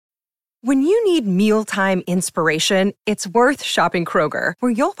When you need mealtime inspiration, it's worth shopping Kroger,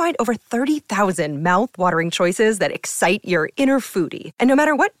 where you'll find over 30,000 mouth-watering choices that excite your inner foodie. And no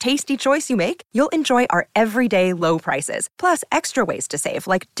matter what tasty choice you make, you'll enjoy our everyday low prices, plus extra ways to save,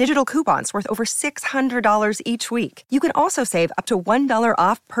 like digital coupons worth over $600 each week. You can also save up to $1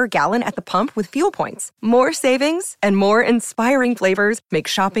 off per gallon at the pump with fuel points. More savings and more inspiring flavors make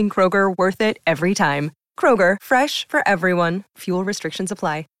shopping Kroger worth it every time. Kroger, fresh for everyone. Fuel restrictions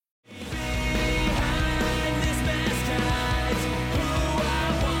apply.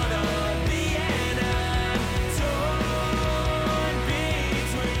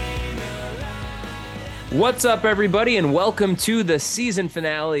 What's up, everybody, and welcome to the season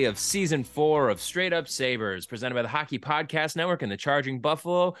finale of Season 4 of Straight Up Sabres, presented by the Hockey Podcast Network and the Charging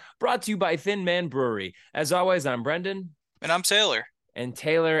Buffalo, brought to you by Thin Man Brewery. As always, I'm Brendan. And I'm Taylor. And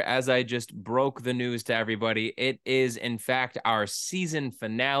Taylor, as I just broke the news to everybody, it is, in fact, our season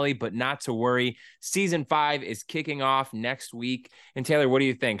finale, but not to worry. Season 5 is kicking off next week. And Taylor, what do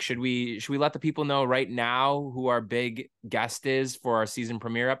you think? Should we let the people know right now who our big guest is for our season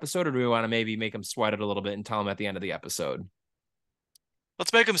premiere episode, or do we want to maybe make them sweat it a little bit and tell them at the end of the episode?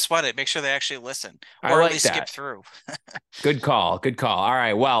 Let's make them sweat it. Make sure they actually listen, or like at least skip through. Good call. All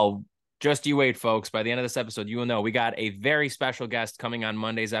right, well, just you wait, folks. By the end of this episode, you will know we got a very special guest coming on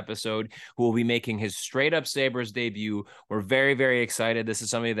Monday's episode who will be making his Straight Up Sabres debut. We're very, very excited. This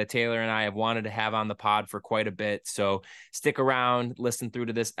is somebody that Taylor and I have wanted to have on the pod for quite a bit. So stick around, listen through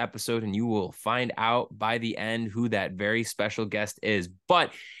to this episode, and you will find out by the end who that very special guest is.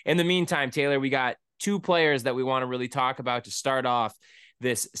 But in the meantime, Taylor, we got two players that we want to really talk about to start off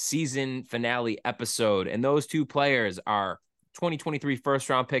this season finale episode. And those two players are 2023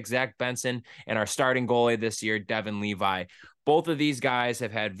 first-round pick Zach Benson and our starting goalie this year, Devin Levi. Both of these guys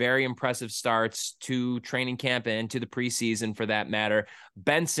have had very impressive starts to training camp and to the preseason, for that matter.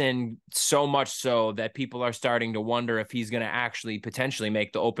 Benson, so much so that people are starting to wonder if he's going to actually potentially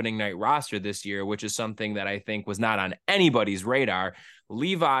make the opening night roster this year, which is something that I think was not on anybody's radar.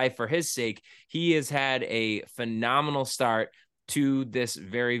 Levi, for his sake, he has had a phenomenal start to this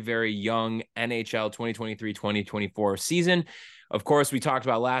very, very young NHL 2023-2024 season. Of course, we talked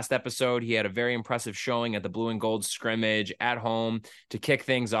about last episode. He had a very impressive showing at the Blue and Gold scrimmage at home to kick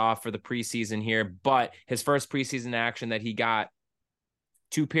things off for the preseason here. But his first preseason action that he got,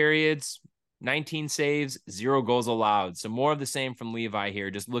 2 periods, 19 saves, 0 goals allowed. So more of the same from Levi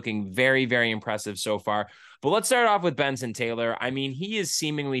here, just looking very, very impressive so far. But let's start off with Benson, Taylor. I mean, he is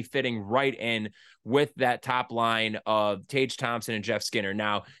seemingly fitting right in with that top line of Tage Thompson and Jeff Skinner.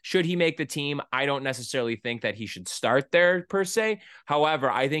 Now, should he make the team? I don't necessarily think that he should start there per se. However,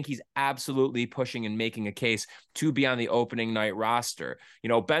 I think he's absolutely pushing and making a case to be on the opening night roster. You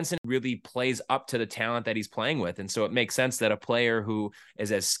know, Benson really plays up to the talent that he's playing with. And so it makes sense that a player who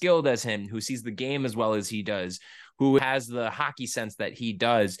is as skilled as him, who sees the game as well as he does, who has the hockey sense that he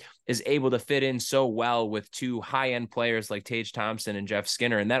does, is able to fit in so well with two high-end players like Tage Thompson and Jeff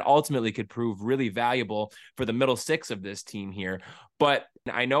Skinner. And that ultimately could prove really valuable for the middle six of this team here. But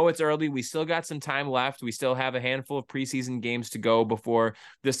I know it's early. We still got some time left. We still have a handful of preseason games to go before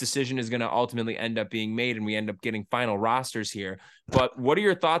this decision is going to ultimately end up being made and we end up getting final rosters here. But what are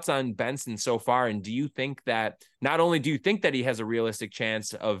your thoughts on Benson so far? And do you think that not only do you think that he has a realistic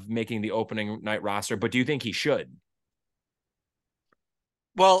chance of making the opening night roster, but do you think he should?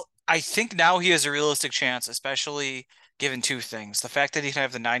 Well, I think now he has a realistic chance, especially given two things. The fact that he can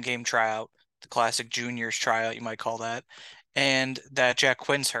have the 9-game tryout, the classic juniors tryout, you might call that, and that Jack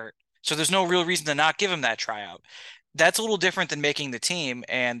Quinn's hurt. So there's no real reason to not give him that tryout. That's a little different than making the team.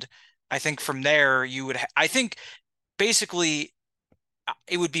 And I think from there, I think basically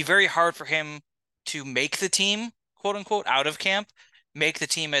it would be very hard for him to make the team, quote unquote, out of camp, make the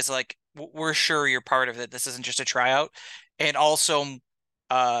team as like, we're sure you're part of it. This isn't just a tryout. And also,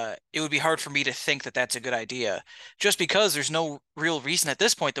 it would be hard for me to think that that's a good idea, just because there's no real reason at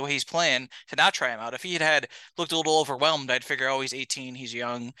this point, the way he's playing, to not try him out. If he had looked a little overwhelmed, I'd figure, oh, he's 18, he's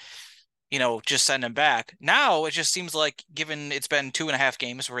young, just send him back. Now it just seems like, given it's been 2.5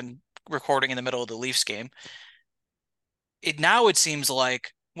 games, we're recording in the middle of the Leafs game. It seems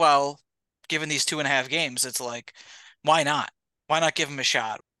like, well, given these 2.5 games, it's like, why not? Why not give him a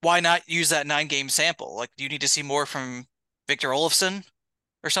shot? Why not use that 9-game sample? Like, do you need to see more from Victor Olofsson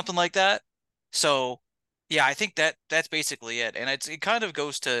or something like that? So yeah, I think that's basically it. And it kind of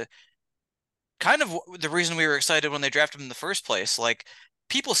goes to kind of the reason we were excited when they drafted him in the first place. Like,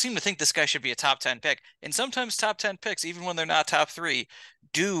 people seem to think this guy should be a top 10 pick. And sometimes top 10 picks, even when they're not top 3,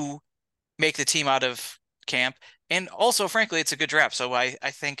 do make the team out of camp. And also, frankly, it's a good draft. So I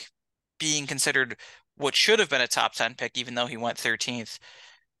think being considered what should have been a top 10 pick, even though he went 13th,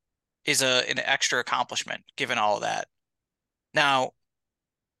 is an extra accomplishment given all of that. Now,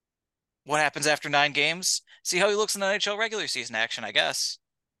 what happens after 9 games? See how he looks in the NHL regular season action, I guess.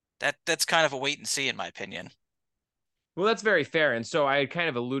 That's kind of a wait and see, in my opinion. Well, that's very fair. And so I kind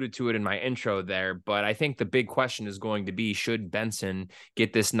of alluded to it in my intro there, but I think the big question is going to be, should Benson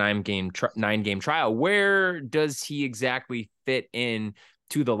get this 9 game trial? Where does he exactly fit in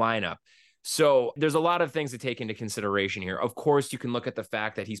to the lineup? So there's a lot of things to take into consideration here. Of course, you can look at the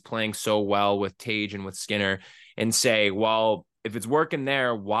fact that he's playing so well with Tage and with Skinner and say, well, if it's working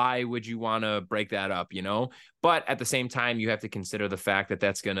there, why would you want to break that up, But at the same time, you have to consider the fact that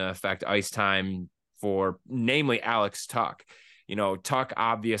that's going to affect ice time for namely Alex Tuch. Tuch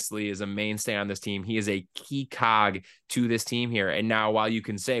obviously is a mainstay on this team. He is a key cog to this team here. And now, while you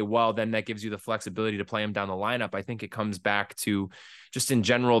can say, well, then that gives you the flexibility to play him down the lineup, I think it comes back to just in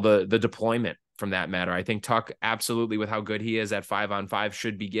general the deployment from that matter. I think Tuch absolutely, with how good he is at 5-on-5,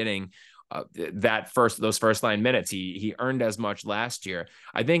 should be getting those first line minutes. He earned as much last year.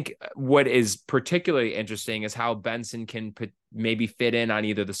 I think what is particularly interesting is how Benson can maybe fit in on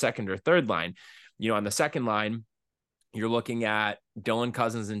either the second or third line. On the second line, you're looking at Dylan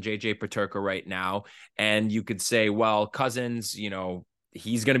Cousins and JJ Peterka right now. And you could say, well, Cousins,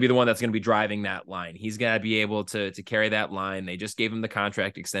 he's going to be the one that's going to be driving that line. He's going to be able to carry that line. They just gave him the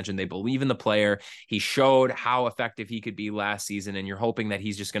contract extension. They believe in the player. He showed how effective he could be last season. And you're hoping that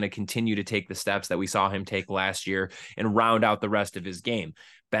he's just going to continue to take the steps that we saw him take last year and round out the rest of his game.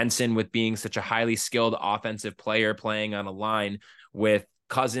 Benson, with being such a highly skilled offensive player playing on a line with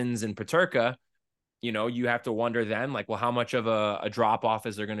Cousins and Peterka, you have to wonder then, like, well, how much of a drop off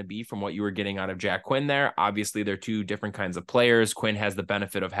is there going to be from what you were getting out of Jack Quinn there? Obviously, they're two different kinds of players. Quinn has the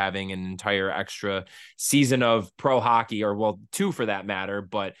benefit of having an entire extra season of pro hockey, or well, two for that matter.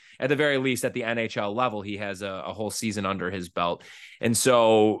 But at the very least, at the NHL level, he has a whole season under his belt. And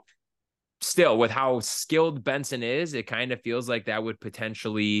so still, with how skilled Benson is, it kind of feels like that would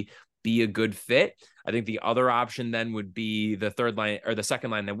potentially be a good fit. I think the other option then would be the third line, or the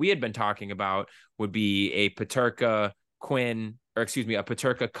second line that we had been talking about, would be a Peterka a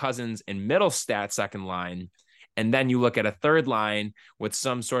Peterka Cousins and Middlestat second line. And then you look at a third line with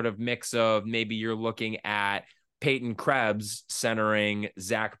some sort of mix of, maybe you're looking at Peyton Krebs centering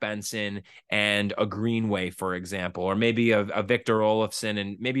Zach Benson and a Greenway, for example, or maybe a Victor Olofsson,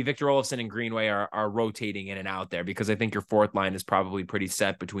 and maybe Victor Olofsson and Greenway are rotating in and out there, because I think your fourth line is probably pretty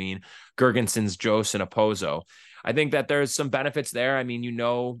set between Girgensons, Jost, and Opozo. I think that there's some benefits there. I mean,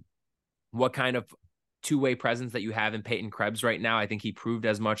 what kind of two-way presence that you have in Peyton Krebs right now. I think he proved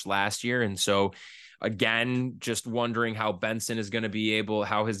as much last year. And so again, just wondering how Benson is going to be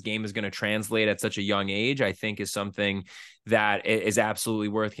how his game is going to translate at such a young age, I think is something that is absolutely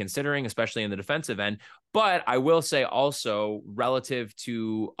worth considering, especially in the defensive end. But I will say also, relative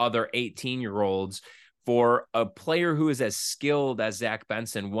to other 18-year-olds, for a player who is as skilled as Zach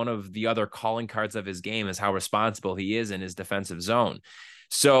Benson, one of the other calling cards of his game is how responsible he is in his defensive zone.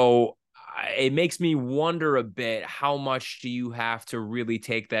 So it makes me wonder a bit, how much do you have to really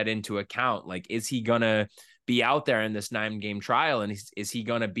take that into account? Like, is he going to be out there in this 9-game trial, and is he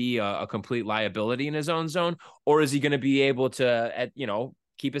going to be a complete liability in his own zone, or is he going to be able to,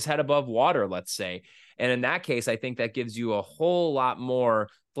 keep his head above water, let's say? And in that case, I think that gives you a whole lot more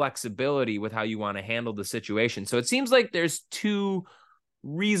flexibility with how you want to handle the situation. So it seems like there's two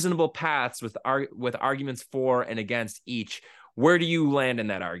reasonable paths with arguments for and against each. Where do you land in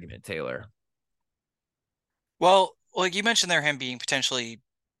that argument, Taylor? Well, like you mentioned there, him being potentially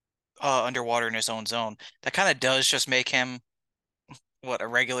underwater in his own zone. That kind of does just make him a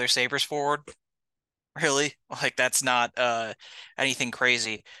regular Sabres forward. Really? Like, that's not anything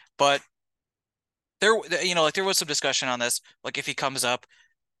crazy. But there was some discussion on this. Like, if he comes up,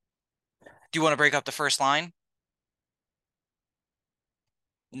 do you want to break up the first line?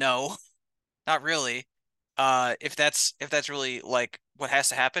 No, not really. If that's really like what has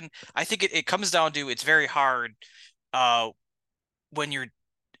to happen, I think it comes down to, it's very hard uh when you're,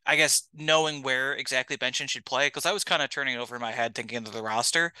 I guess, knowing where exactly Benson should play, because I was kind of turning it over in my head thinking of the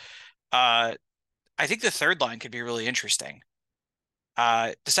roster. Uh I think the third line could be really interesting.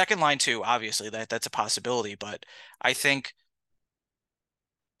 The second line too, obviously that's a possibility, but I think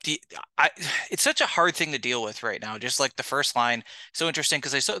the I it's such a hard thing to deal with right now. Just like the first line, so interesting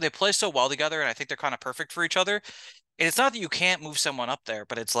because they play so well together, and I think they're kind of perfect for each other. And it's not that you can't move someone up there,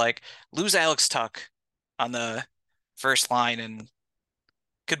 but it's like, lose Alex Tuch on the first line and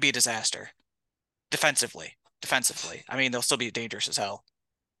could be a disaster defensively. Defensively, I mean, they'll still be dangerous as hell.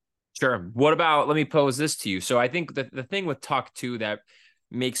 Sure. What about, let me pose this to you. So I think that the thing with Tuch too that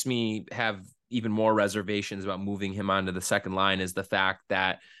makes me have even more reservations about moving him onto the second line is the fact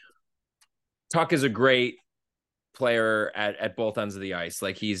that Tuck is a great player at both ends of the ice.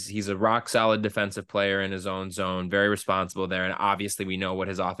 Like he's a rock solid defensive player in his own zone, very responsible there. And obviously we know what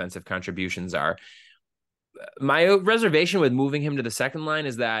his offensive contributions are. My reservation with moving him to the second line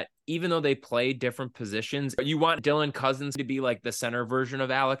is that even though they play different positions, you want Dylan Cousins to be like the center version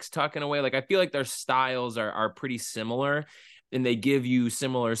of Alex Tuck in a way. Like I feel like their styles are pretty similar and they give you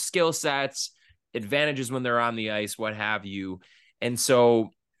similar skill sets, advantages when they're on the ice, what have you. And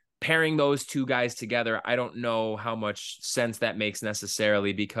so pairing those two guys together, I don't know how much sense that makes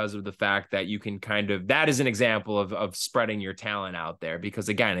necessarily because of the fact that you can that is an example of spreading your talent out there because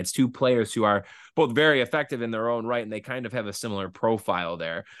again, it's two players who are both very effective in their own right and they kind of have a similar profile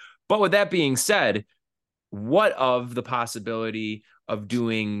there. But with that being said, what of the possibility of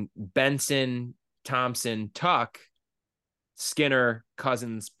doing Benson, Thompson, Tuck, Skinner,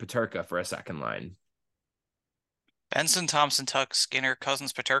 Cousins, Peterka for a second line? Benson, Thompson, Tuck, Skinner,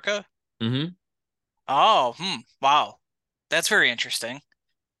 Cousins, Peterka? Mm-hmm. Oh, wow. That's very interesting.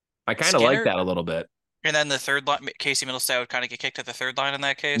 I kind of like Skinner, that a little bit. and then the third line, Casey Middlestat would kind of get kicked at the third line in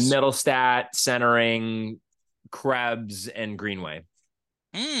that case. Middlestat, centering, Krebs, and Greenway.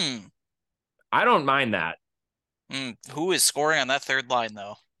 Hmm. I don't mind that. Who is scoring on that third line,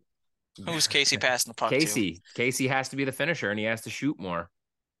 though? Who's Casey passing the puck to? Casey has to be the finisher, and he has to shoot more.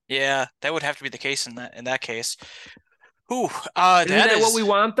 Yeah, that would have to be the case in that case. Ooh, Isn't that what we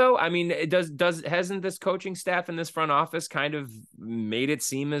want, though? I mean, hasn't this coaching staff in this front office kind of made it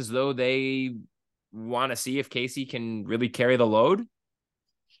seem as though they want to see if Casey can really carry the load?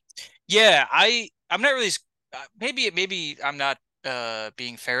 Yeah, I'm not really. Maybe I'm not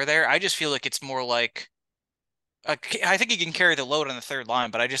being fair there. I just feel like it's more like I think he can carry the load on the third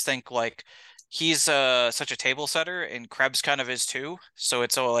line, but I just think like he's such a table setter and Krebs kind of is too. So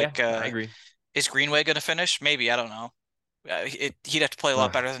it's all like I agree. Is Greenway going to finish? Maybe, I don't know. He'd have to play a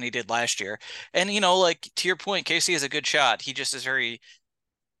lot better than he did last year. And like to your point, Casey has a good shot. He just is very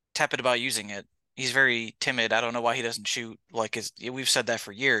tepid about using it. He's very timid. I don't know why he doesn't shoot like we've said that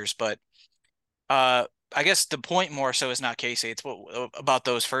for years, but I guess the point more so is not Casey. It's about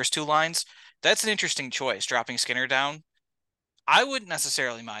those first two lines. That's an interesting choice, dropping Skinner down. I wouldn't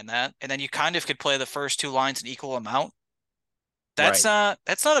necessarily mind that. And then you kind of could play the first two lines an equal amount. That's Right.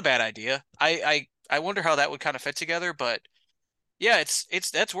 not a bad idea. I wonder how that would kind of fit together, but yeah,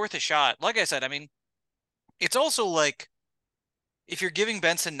 that's worth a shot. Like I said, I mean, it's also like if you're giving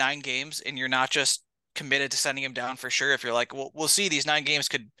Benson 9 games and you're not just committed to sending him down for sure, if you're like, well, we'll see, these 9 games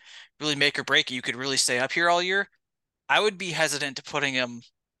could really make or break you could really stay up here all year. I would be hesitant to putting him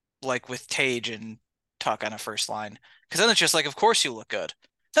like with Tage and Tuck on a first line because then it's just like, of course you look good.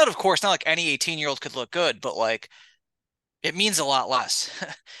 Not of course, not like any 18-year-old could look good, but like it means a lot less.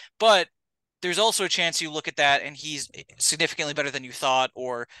 But there's also a chance you look at that and he's significantly better than you thought,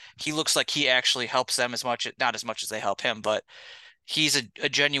 or he looks like he actually helps them as much, not as much as they help him, but he's a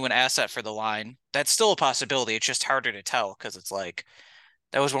genuine asset for the line. That's still a possibility. It's just harder to tell because it's like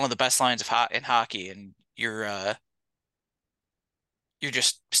that was one of the best lines in hockey, and you're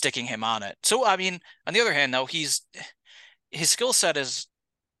just sticking him on it. So I mean, on the other hand, though, his skill set has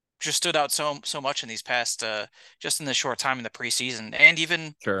just stood out so much in these past just in the short time in the preseason and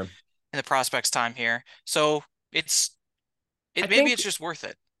even Sure. in the prospects time here. So maybe it's just worth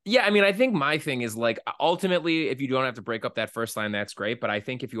it. Yeah, I mean, I think my thing is like ultimately, if you don't have to break up that first line, that's great. But I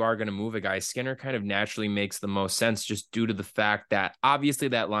think if you are going to move a guy, Skinner kind of naturally makes the most sense just due to the fact that obviously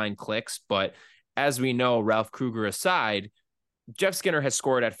that line clicks. But as we know, Ralph Kruger aside, Jeff Skinner has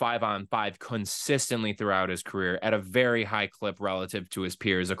scored at 5-on-5 consistently throughout his career at a very high clip relative to his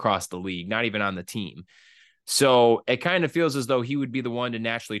peers across the league, not even on the team. So it kind of feels as though he would be the one to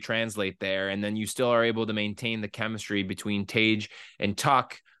naturally translate there. And then you still are able to maintain the chemistry between Tage and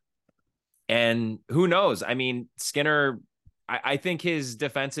Tuck. And who knows? I mean, Skinner, I think his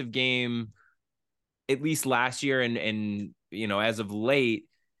defensive game, at least last year and as of late,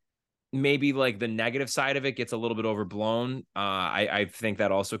 maybe like the negative side of it gets a little bit overblown. I think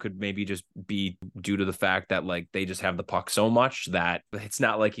that also could maybe just be due to the fact that like they just have the puck so much that it's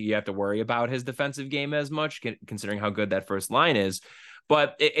not like you have to worry about his defensive game as much, considering how good that first line is.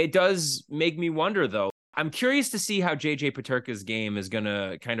 But it does make me wonder, though. I'm curious to see how JJ Peterka's game is going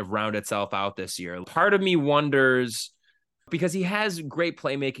to kind of round itself out this year. Part of me wonders because he has great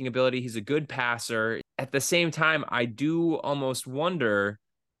playmaking ability. He's a good passer. At the same time, I do almost wonder,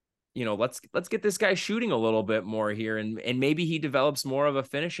 let's get this guy shooting a little bit more here. And maybe he develops more of a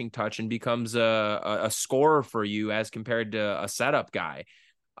finishing touch and becomes a scorer for you as compared to a setup guy.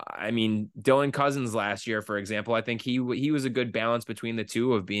 I mean, Dylan Cousins last year, for example, I think he was a good balance between the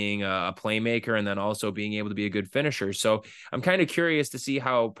two of being a playmaker and then also being able to be a good finisher. So I'm kind of curious to see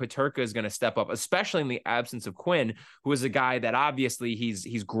how Peterka is going to step up, especially in the absence of Quinn, who is a guy that obviously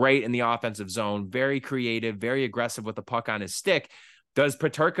he's great in the offensive zone, very creative, very aggressive with the puck on his stick. Does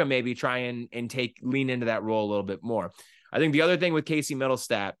Peterka maybe try and lean into that role a little bit more? I think the other thing with Casey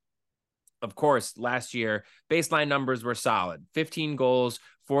Middlestat, of course, last year, baseline numbers were solid. 15 goals,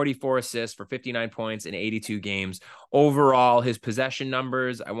 44 assists for 59 points in 82 games. Overall, his possession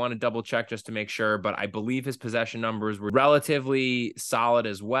numbers, I want to double check just to make sure, but I believe his possession numbers were relatively solid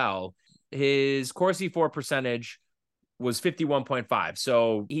as well. His Corsi for percentage was 51.5.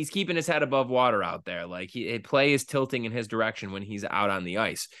 So he's keeping his head above water out there. Like his play is tilting in his direction when he's out on the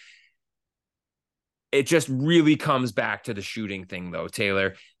ice. It just really comes back to the shooting thing, though,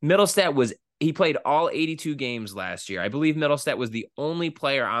 Taylor. He played all 82 games last year. I believe Middlestat was the only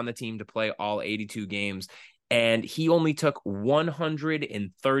player on the team to play all 82 games, and he only took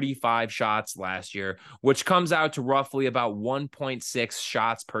 135 shots last year, which comes out to roughly about 1.6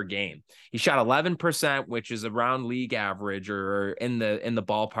 shots per game. He shot 11%, which is around league average or in the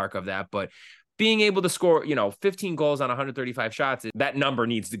ballpark of that, but being able to score, 15 goals on 135 shots, that number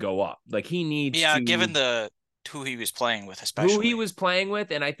needs to go up. Like he needs to, given who he was playing with, who he especially. was playing with.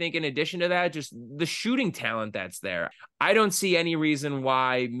 And I think in addition to that, just the shooting talent that's there. I don't see any reason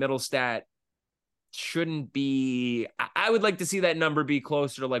why Middlestat shouldn't be. I would like to see that number be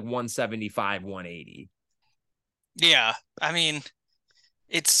closer to like 175, 180. Yeah. I mean,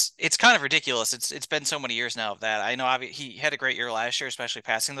 it's kind of ridiculous. It's been so many years now of that. I know he had a great year last year, especially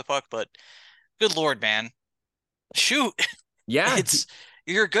passing the puck, but good Lord, man. Shoot. Yeah.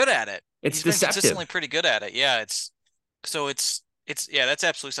 You're good at it. It's He's been deceptive. consistently pretty good at it. Yeah, it's that's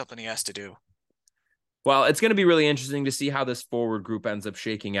absolutely something he has to do. Well, it's going to be really interesting to see how this forward group ends up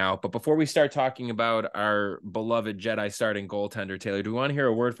shaking out. But before we start talking about our beloved Jedi starting goaltender, Taylor, do we want to hear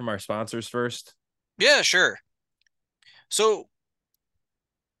a word from our sponsors first? Yeah, sure. So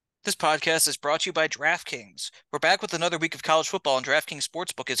this podcast is brought to you by DraftKings. We're back with another week of college football, and DraftKings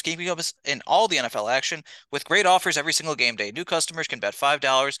Sportsbook is keeping us in all the NFL action with great offers every single game day. New customers can bet $5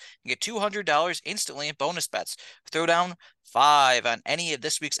 and get $200 instantly in bonus bets. Throw down 5 on any of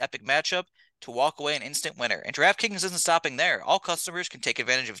this week's epic matchup to walk away an instant winner. And DraftKings isn't stopping there. All customers can take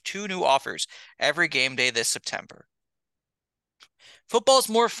advantage of 2 new offers every game day this September. Football's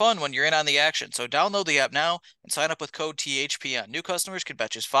more fun when you're in on the action, so download the app now and sign up with code THPN. New customers can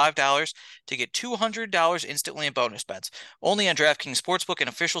bet just $5 to get $200 instantly in bonus bets. Only on DraftKings Sportsbook, an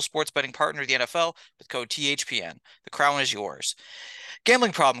official sports betting partner of the NFL, with code THPN. The crown is yours.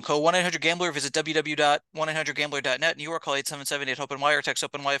 Gambling problem, call 1-800-GAMBLER, visit www.1800gambler.net. New York, call 877-8-HOPEN-Y or text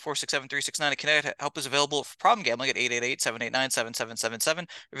OPEN-Y at 467-369. Connecticut, help is available for problem gambling at 888-789-7777 or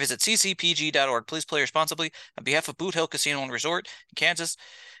visit ccpg.org. Please play responsibly. On behalf of Boot Hill Casino and Resort in Kansas,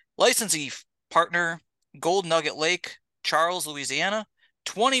 licensee partner, Gold Nugget Lake, Charles, Louisiana.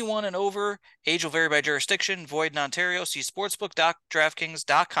 21 and over, age will vary by jurisdiction, void in Ontario. See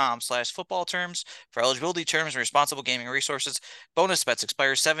sportsbook.draftkings.com/football terms for eligibility, terms, and responsible gaming resources. Bonus bets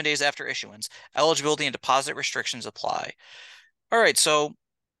expire 7 days after issuance. Eligibility and deposit restrictions apply. All right, so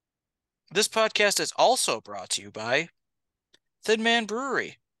this podcast is also brought to you by Thin Man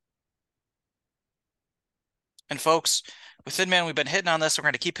Brewery. And folks, with Thin Man, we've been hitting on this. We're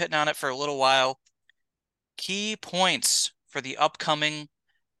going to keep hitting on it for a little while. Key points for the upcoming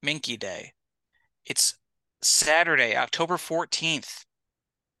Minky Day. It's Saturday, October 14th,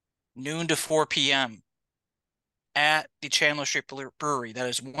 noon to 4 p.m. at the Chandler Street Brewery. That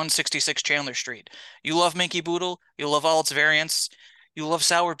is 166 Chandler Street. You love Minky Boodle. You love all its variants. You love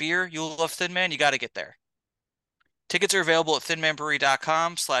sour beer. You love Thin Man. You got to get there. Tickets are available at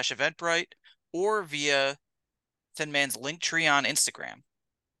thinmanbrewery.com/Eventbrite or via Thin Man's Linktree on Instagram.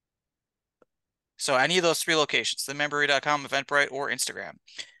 So any of those 3 locations, thinmanbrewery.com, Eventbrite, or Instagram.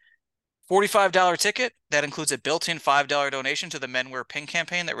 $45 ticket. That includes a built-in $5 donation to the Men Wear Pink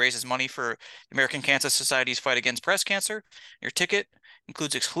campaign that raises money for the American Cancer Society's fight against breast cancer. Your ticket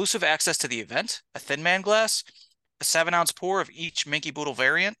includes exclusive access to the event, a Thin Man glass, a 7-ounce pour of each Minky Boodle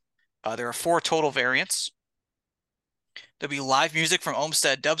variant. There are 4 total variants. There'll be live music from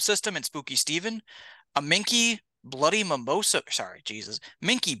Olmsted Dub System and Spooky Steven, a Minky Bloody Mimosa,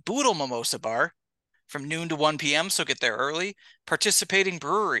 Minky Boodle Mimosa bar from noon to 1 p.m., so get there early. Participating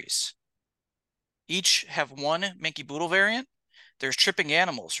breweries each have 1 Minky Boodle variant. There's Tripping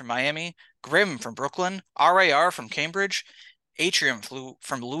Animals from Miami, Grimm from Brooklyn, RAR from Cambridge, Atrium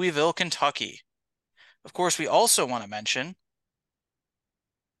from Louisville, Kentucky. Of course, we also want to mention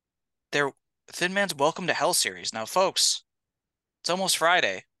their Thin Man's Welcome to Hell series. Now, folks, it's almost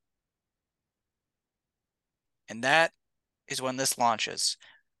Friday. and that is when this launches.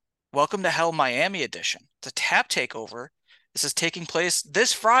 Welcome to Hell Miami edition. It's a tap takeover. This is taking place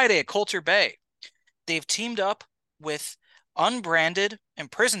this Friday at Coulter Bay. They've teamed up with Unbranded and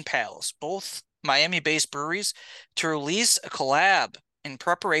Prison Pals, both Miami-based breweries, to release a collab in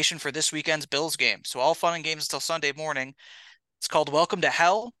preparation for this weekend's Bills game. So all fun and games until Sunday morning. It's called Welcome to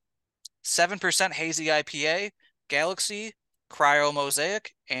Hell, 7% hazy IPA, Galaxy, Cryo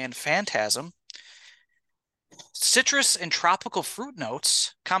Mosaic, and Phantasm. Citrus and tropical fruit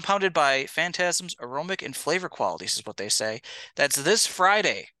notes, compounded by Phantasm's aromatic and flavor qualities, is what they say. That's this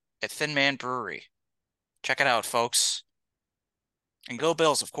Friday at Thin Man Brewery. Check it out, folks. And go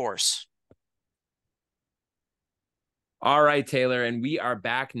Bills, of course. All right, Taylor, and we are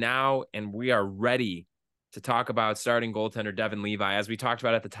back now, and we are ready to talk about starting goaltender Devin Levi. As we talked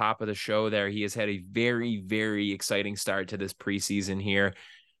about at the top of the show there, he has had a very, very exciting start to this preseason here,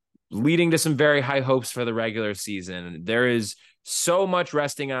 leading to some very high hopes for the regular season. There is so much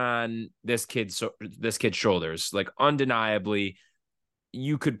resting on this kid's shoulders. Like, undeniably,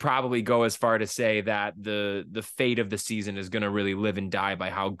 you could probably go as far to say that the fate of the season is going to really live and die by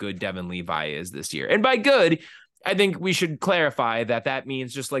how good Devin Levi is this year. And by good, I think we should clarify that that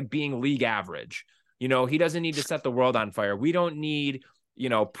means just like being league average. You know, he doesn't need to set the world on fire. We don't need, you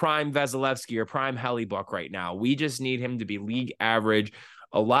know, prime Vasilevsky or prime Hellebuck right now. We just need him to be league average,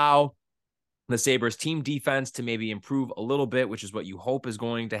 allow the Sabres team defense to maybe improve a little bit, which is what you hope is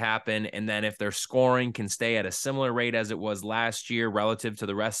going to happen. And then if their scoring can stay at a similar rate as it was last year relative to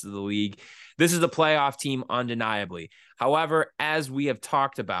the rest of the league, this is the playoff team undeniably. However, as we have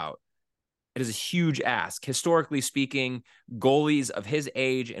talked about, it is a huge ask. Historically speaking, goalies of his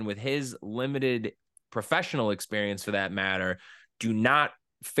age and with his limited professional experience for that matter do not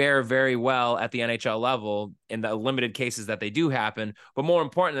fare very well at the NHL level in the limited cases that they do happen. But more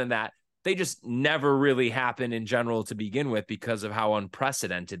important than that, they just never really happen in general to begin with because of how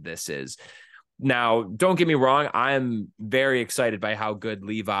unprecedented this is. Now, don't get me wrong. I'm very excited by how good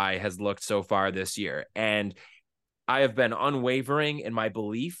Levi has looked so far this year. And I have been unwavering in my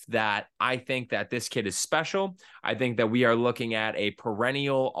belief that I think that this kid is special. I think that we are looking at a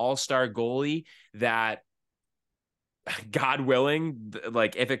perennial all-star goalie that, God willing,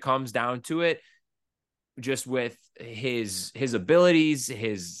 like if it comes down to it, just with his abilities,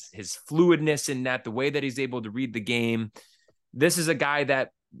 his fluidness in net, the way that he's able to read the game, this is a guy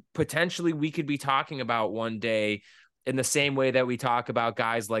that potentially we could be talking about one day in the same way that we talk about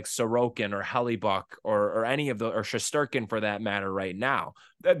guys like Sorokin or Hellebuck or any of the, or Shesterkin for that matter right now.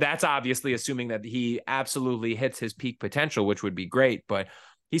 That's obviously assuming that he absolutely hits his peak potential, which would be great, but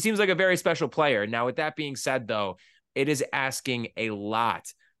he seems like a very special player. Now, with that being said, though, it is asking a lot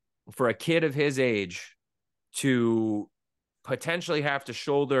for a kid of his age to potentially have to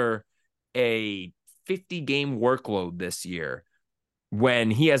shoulder a 50-game workload this year when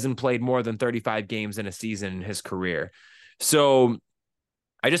he hasn't played more than 35 games in a season in his career. So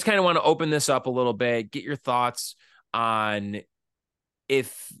I just kind of want to open this up a little bit, get your thoughts on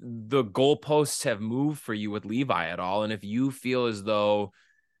if the goalposts have moved for you with Levi at all, and if you feel as though,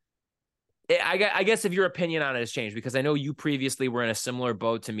 I guess if your opinion on it has changed, because I know you previously were in a similar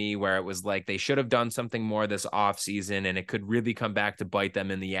boat to me where it was like they should have done something more this offseason and it could really come back to bite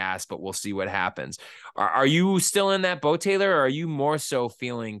them in the ass, but we'll see what happens. Are you still in that boat, Taylor, or are you more so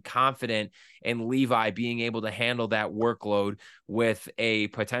feeling confident in Levi being able to handle that workload with a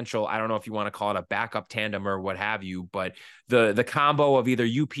potential, I don't know if you want to call it a backup tandem or what have you, but the combo of either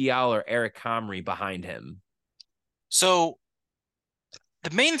UPL or Eric Comrie behind him? So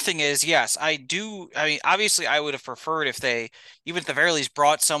the main thing is, yes, I do. I mean, obviously, I would have preferred if they, even at the very least,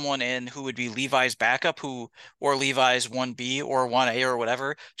 brought someone in who would be Levi's backup, or Levi's 1B or 1A or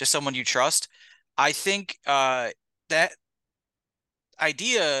whatever, just someone you trust. I think that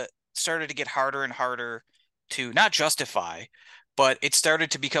idea started to get harder and harder to not justify, but it started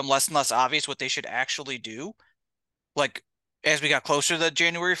to become less and less obvious what they should actually do. Like as we got closer to the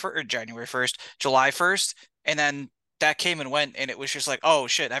July 1st, and then that came and went, and it was just like, oh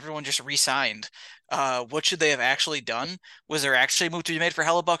shit, everyone just re-signed. What should they have actually done? Was there actually a move to be made for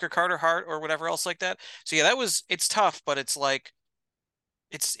Hellebuck or Carter Hart or whatever else like that? So yeah, it's tough, but it's like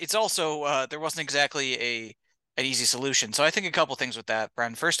it's also there wasn't exactly an easy solution. So I think a couple things with that,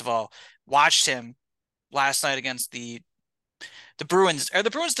 Bren. First of all, watched him last night against the Bruins. Are the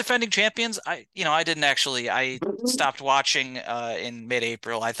Bruins defending champions? I stopped watching in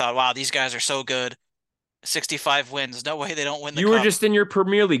mid-April. I thought, wow, these guys are so good. 65 wins. No way they don't win the You were cup. just in your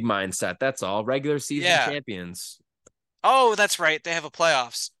Premier League mindset. That's all. Regular season champions. Oh, that's right. They have a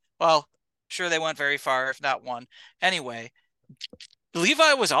playoffs. Well, sure they went very far, if not one. Anyway,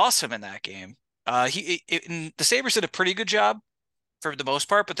 Levi was awesome in that game. The Sabres did a pretty good job for the most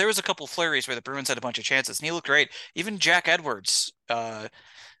part, but there was a couple flurries where the Bruins had a bunch of chances, and he looked great. Even Jack Edwards, uh,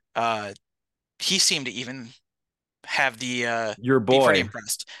 he seemed to even have the Your be pretty boy,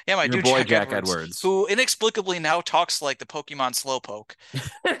 impressed. Yeah, my your dude boy Jack Jack Edwards, Edwards. who inexplicably now talks like the Pokemon Slowpoke.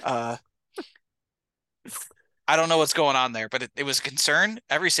 Uh, I don't know what's going on there, but it was a concern.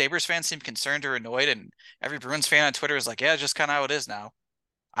 Every Sabres fan seemed concerned or annoyed, and every Bruins fan on Twitter was like, "Yeah, just kind of how it is now."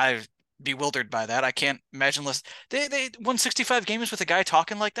 I'm bewildered by that. I can't imagine less. They won 65 games with a guy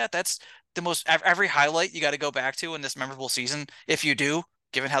talking like that. That's the most every highlight you got to go back to in this memorable season. If you do,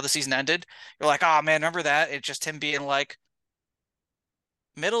 given how the season ended, you're like, oh man, remember that? It's just him being like,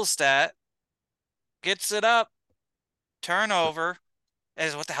 Middlestat gets it up, turnover.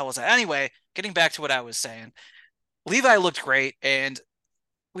 As what the hell was that? Anyway, getting back to what I was saying, Levi looked great, and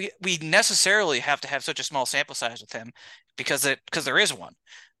we necessarily have to have such a small sample size with him because there is one.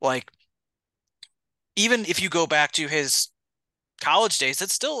 Like even if you go back to his college days,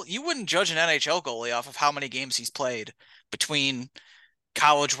 it's still you wouldn't judge an NHL goalie off of how many games he's played between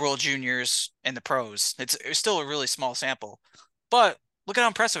college, World Juniors, and the pros. It's still a really small sample, but look at how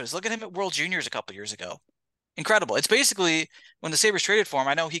impressive it is. Look at him at World Juniors a couple years ago. Incredible. It's basically when the Sabres traded for him.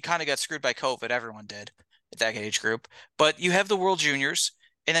 I know he kind of got screwed by COVID. Everyone did at that age group, but you have the World Juniors,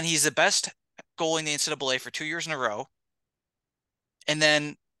 and then he's the best goalie in the NCAA for 2 years in a row, and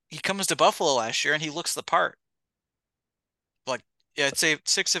then he comes to Buffalo last year and he looks the part. Like yeah, I'd say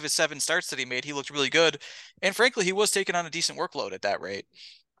 6 of his 7 starts that he made, he looked really good. And frankly, he was taking on a decent workload at that rate.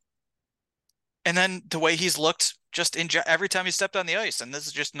 And then the way he's looked just in every time he stepped on the ice, and this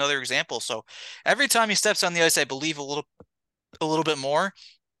is just another example. So every time he steps on the ice, I believe a little bit more.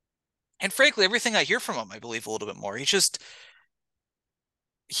 And frankly, everything I hear from him, I believe a little bit more. He's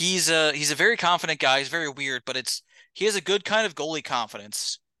a very confident guy. He's very weird, but he has a good kind of goalie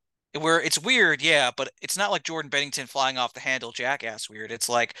confidence where it's weird, yeah, but it's not like Jordan Bennington flying off the handle jackass weird. It's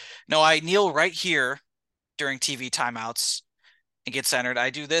like, no, I kneel right here during TV timeouts and get centered.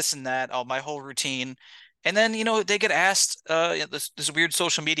 I do this and that, my whole routine. And then, they get asked this weird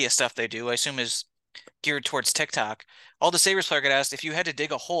social media stuff they do, I assume is geared towards TikTok. All the Sabres player get asked if you had to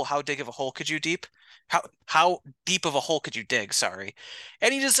dig a hole, how big of a hole could you deep? How deep of a hole could you dig? Sorry.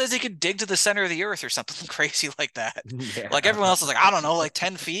 And he just says he could dig to the center of the earth or something crazy like that. Like Yeah. everyone else is like, I don't know, like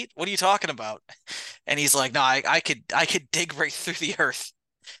 10 feet. What are you talking about? And he's like, no, I could dig right through the earth.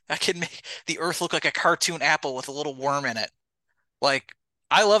 I could make the earth look like a cartoon apple with a little worm in it. Like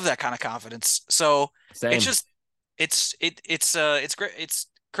I love that kind of confidence. So it's Same. just it's great. It's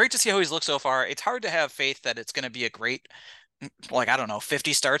great to see how he's looked so far. It's hard to have faith that it's going to be a great, like, I don't know,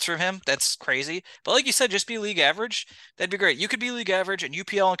 50 starts from him. That's crazy. But like you said, just be league average. That'd be great. You could be league average, and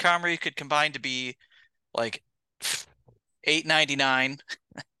UPL and Comrie could combine to be like 899.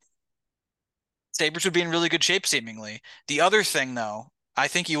 Sabres would be in really good shape, seemingly. The other thing, though, I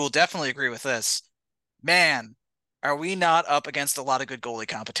think you will definitely agree with this. Man, are we not up against a lot of good goalie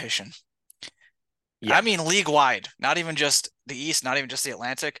competition? I Yeah. mean, league wide, not even just the East, not even just the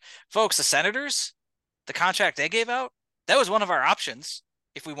Atlantic. Folks, the Senators, the contract they gave out, that was one of our options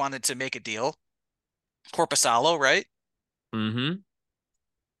if we wanted to make a deal. Corpusalo, right? Mm-hmm.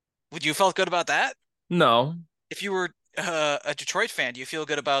 Would you felt good about that? No. If you were a Detroit fan, do you feel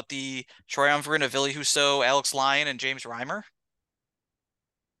good about the triumvirate of Ville Husso, Alex Lyon, and James Reimer?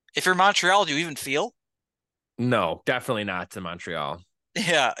 If you're Montreal, do you even feel? No, definitely not to Montreal.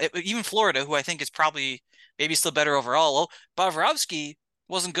 Yeah, even Florida, who I think is probably maybe still better overall. Well, Bobrovsky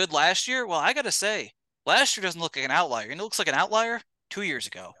wasn't good last year. Well, I gotta say, last year doesn't look like an outlier. And it looks like an outlier 2 years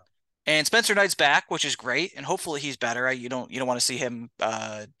ago. And Spencer Knight's back, which is great, and hopefully he's better. You don't want to see him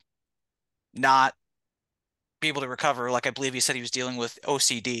not be able to recover. Like I believe he said he was dealing with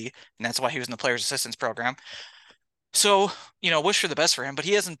OCD, and that's why he was in the players' assistance program. So, wish for the best for him, but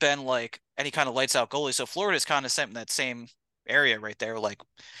he hasn't been like any kind of lights out goalie. So Florida's kind of in that same area right there. Like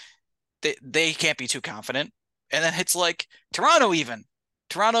they can't be too confident. And then it's like Toronto even.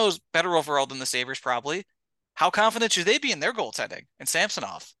 Toronto's better overall than the Sabres probably. How confident should they be in their goaltending and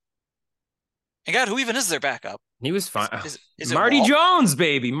Samsonov? And God, who even is their backup? He was fine. Is it Marty Wall? Jones,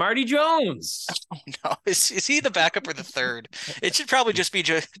 baby. Marty Jones. Oh no, is he the backup or the third? It should probably just be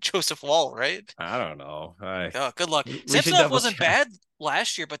Joseph Wall, right? I don't know. Oh, good luck. We should Samsonov double wasn't check. bad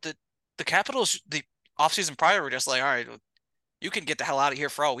last year, but the Capitals the offseason prior were just like, all right, you can get the hell out of here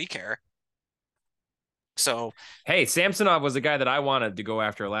for all we care. So Hey, Samsonov was the guy that I wanted to go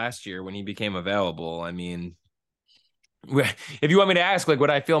after last year when he became available. I mean, if you want me to ask, like,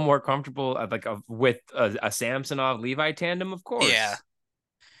 would I feel more comfortable with a Samsonov Levi tandem? Of yeah, course,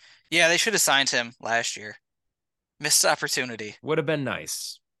 yeah, they should have signed him last year. Missed opportunity. would have been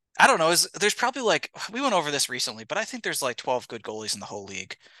nice. I don't know. There's probably like we went over this recently, but I think there's like 12 good goalies in the whole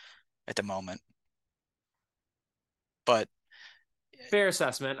league at the moment. But Fair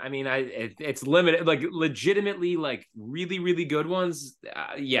assessment. I mean, it's limited, like legitimately, like really, really good ones.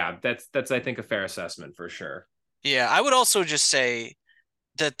 Yeah, that's I think a fair assessment for sure. yeah, I would also just say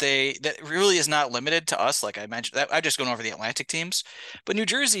that really is not limited to us. Like I mentioned, that I just going over the Atlantic teams, but New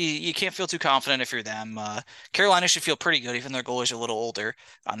Jersey, you can't feel too confident if you're them. Carolina should feel pretty good, even their goalies are a little older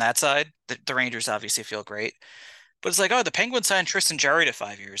on that side. The Rangers obviously feel great, but it's like, oh, the Penguins signed Tristan Jarry to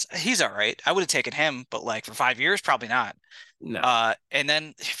 5 years. He's all right. I would have taken him, but like for 5 years, probably not. No. And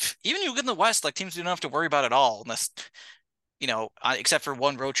then even you get in the West, like teams do not have to worry about it all unless, except for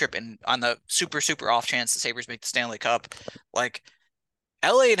one road trip and on the super, super off chance the Sabres make the Stanley Cup. Like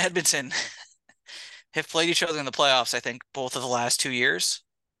LA and Edmonton have played each other in the playoffs, I think, both of the last 2 years,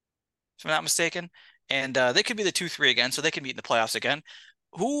 if I'm not mistaken. And they could be the 2-3 again, so they can meet in the playoffs again.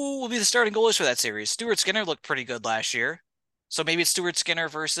 Who will be the starting goalies for that series? Stuart Skinner looked pretty good last year. So maybe it's Stuart Skinner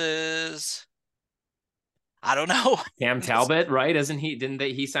versus I don't know. Cam Talbot, right? Isn't he?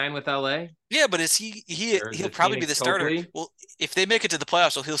 He sign with LA? Yeah, but is he Or is he'll it probably be Phoenix the starter. Copley? Well, if they make it to the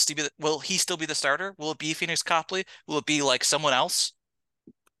playoffs, will he still be the starter? Will it be Phoenix Copley? Will it be like someone else?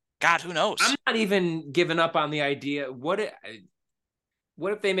 God, who I'm knows? not even giving up on the idea. What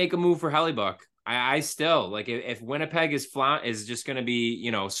if they make a move for Hellebuck? I still like if Winnipeg is just going to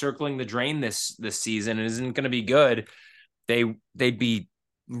be circling the drain this season and isn't going to be good. They'd be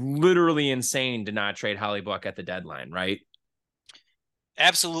literally insane to not trade Hellebuck at the deadline, right?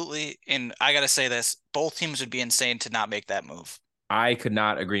 Absolutely. And I gotta say this, both teams would be insane to not make that move. I could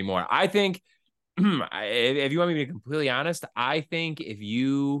not agree more. I think if you want me to be completely honest, I think if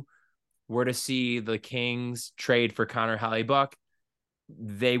you were to see the Kings trade for Connor Hellebuck,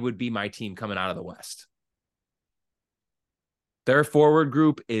 they would be my team coming out of the West. Their forward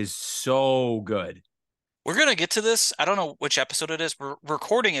group is so good. We're gonna get to this. I don't know which episode it is. We're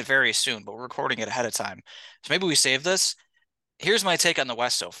recording it very soon, but we're recording it ahead of time. So maybe we save this. Here's my take on the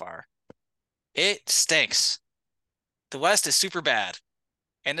West so far. It stinks. The West is super bad.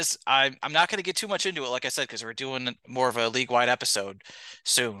 And I'm not going to get too much into it, like I said, because we're doing more of a league-wide episode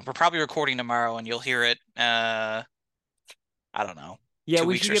soon. We're probably recording tomorrow, and you'll hear it. I don't know, Yeah, two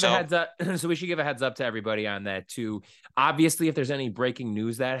we weeks should or give a so. heads up. So we should give a heads up to everybody on that too. Obviously, if there's any breaking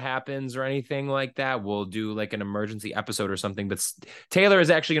news that happens or anything like that, we'll do like an emergency episode or something. But Taylor is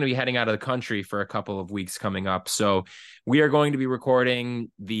actually going to be heading out of the country for a couple of weeks coming up. So we are going to be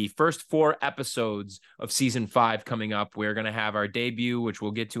recording the first 4 episodes of season 5 coming up. We're going to have our debut, which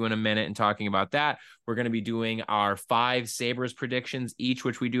we'll get to in a minute, and talking about that. We're going to be doing our 5 Sabres predictions each,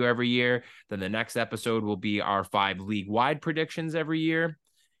 which we do every year. Then the next episode will be our 5 league-wide predictions every year.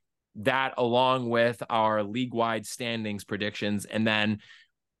 That along with our league-wide standings predictions. And then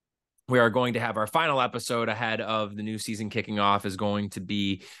we are going to have our final episode ahead of the new season kicking off is going to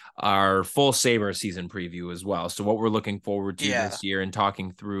be our full Sabre season preview as well. So what we're looking forward to Yeah. this year and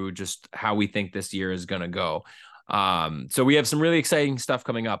talking through just how we think this year is going to go. So we have some really exciting stuff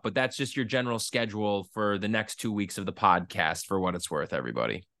coming up, but that's just your general schedule for the next 2 weeks of the podcast for what it's worth,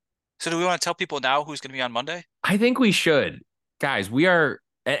 everybody. So do we want to tell people now who's going to be on Monday? I think we should. Guys, we are,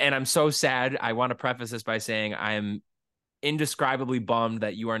 and I'm so sad. I want to preface this by saying I am indescribably bummed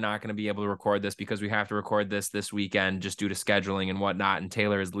that you are not going to be able to record this because we have to record this weekend just due to scheduling and whatnot. And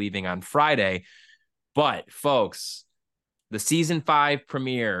Taylor is leaving on Friday. But folks, the season 5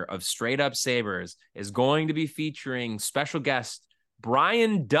 premiere of Straight Up Sabres is going to be featuring special guest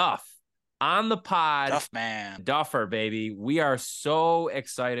Brian Duff on the pod. Duff man. Duffer, baby. We are so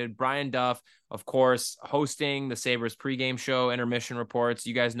excited. Brian Duff, of course, hosting the Sabres pregame show, Intermission Reports.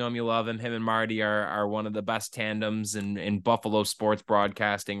 You guys know him, you love him. Him and Marty are one of the best tandems in Buffalo sports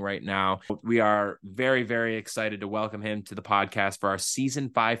broadcasting right now. We are very, very excited to welcome him to the podcast for our season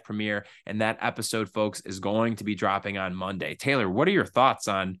 5 premiere. And that episode, folks, is going to be dropping on Monday. Taylor, what are your thoughts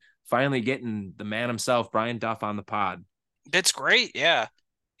on finally getting the man himself, Brian Duff, on the pod? It's great. Yeah.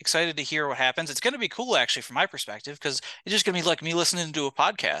 Excited to hear what happens. It's going to be cool, actually, from my perspective, because it's just going to be like me listening to a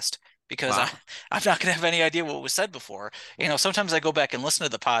podcast because Wow. I'm not going to have any idea what was said before. Sometimes I go back and listen to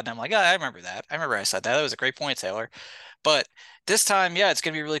the pod and I'm like, oh, I remember that. I remember I said that. That was a great point, Taylor. But this time, yeah, it's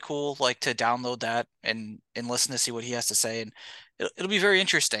going to be really cool, like to download that and listen to see what he has to say. And it'll be very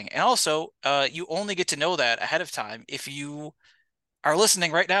interesting. And also, you only get to know that ahead of time if you are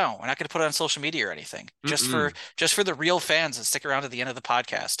listening right now. We're not going to put it on social media or anything. Just for the real fans that stick around to the end of the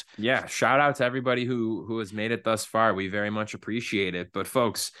podcast. Yeah, shout out to everybody who has made it thus far. We very much appreciate it. But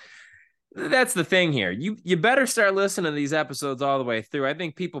folks, that's the thing here. You better start listening to these episodes all the way through. I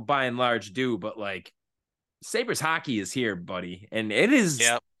think people by and large do, but like Sabres hockey is here, buddy. And it is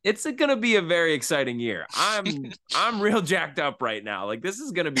Yep. it's gonna be a very exciting year. I'm real jacked up right now. Like, this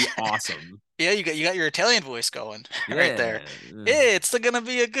is gonna be awesome. Yeah, you got your Italian voice going right there. Yeah. It's gonna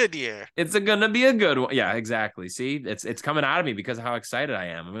be a good year. It's gonna be a good one. Yeah, exactly. See, it's coming out of me because of how excited I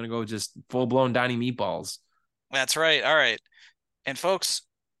am. I'm gonna go just full blown Donnie Meatballs. That's right. All right. And folks,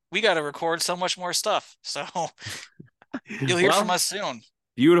 we got to record so much more stuff. So you'll hear from Well, us soon.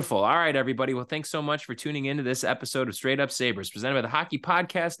 beautiful. All right, everybody. Well, thanks so much for tuning into this episode of Straight Up Sabres, presented by the Hockey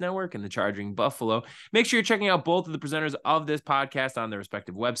Podcast Network and the Charging Buffalo. Make sure you're checking out both of the presenters of this podcast on their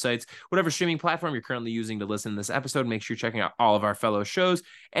respective websites. Whatever streaming platform you're currently using to listen to this episode, make sure you're checking out all of our fellow shows,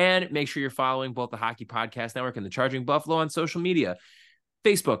 and make sure you're following both the Hockey Podcast Network and the Charging Buffalo on social media.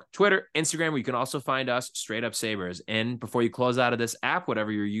 Facebook, Twitter, Instagram, where you can also find us, Straight Up Sabres. And before you close out of this app,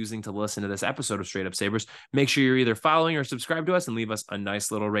 whatever you're using to listen to this episode of Straight Up Sabres, make sure you're either following or subscribe to us and leave us a nice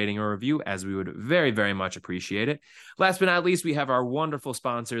little rating or review, as we would very, very much appreciate it. Last but not least, we have our wonderful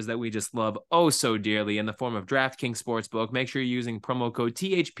sponsors that we just love oh so dearly in the form of DraftKings Sportsbook. Make sure you're using promo code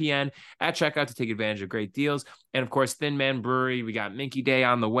THPN at checkout to take advantage of great deals. And of course, Thin Man Brewery, we got Minky Day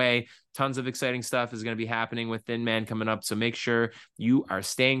on the way. Tons of exciting stuff is going to be happening with Thin Man coming up. So make sure you are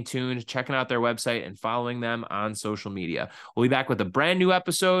staying tuned, checking out their website, and following them on social media. We'll be back with a brand new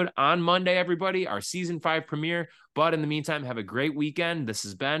episode on Monday, everybody, our season 5 premiere. But in the meantime, have a great weekend. This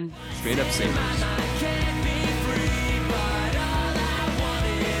has been Straight Up Sabres.